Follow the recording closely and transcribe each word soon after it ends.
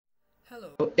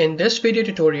Hello. In this video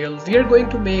tutorial, we are going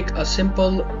to make a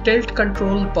simple tilt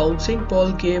control bouncing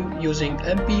ball game using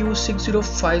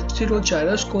MPU6050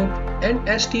 gyroscope and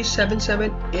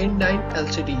ST7789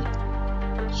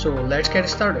 LCD. So let's get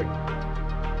started.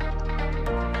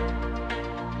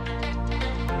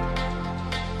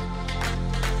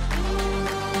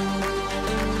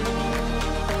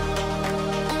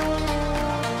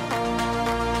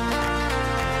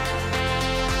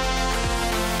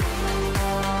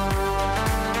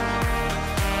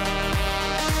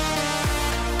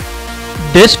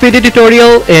 This video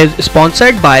tutorial is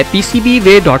sponsored by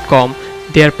PCBWay.com.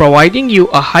 They are providing you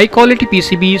a high quality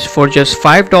PCBs for just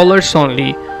 $5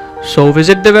 only. So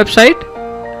visit the website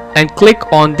and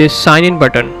click on this sign in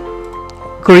button.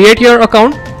 Create your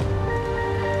account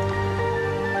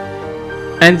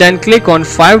and then click on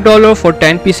 $5 for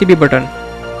 10 PCB button.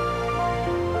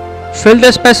 Fill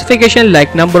the specification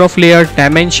like number of layer,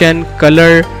 dimension,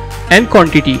 color and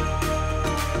quantity.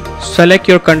 Select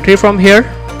your country from here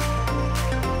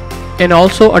and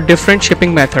also a different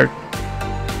shipping method.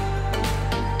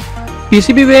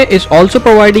 PCBWay is also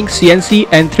providing CNC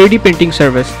and 3D printing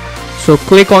service. So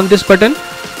click on this button,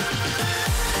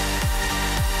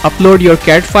 upload your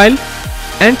CAD file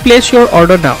and place your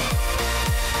order now.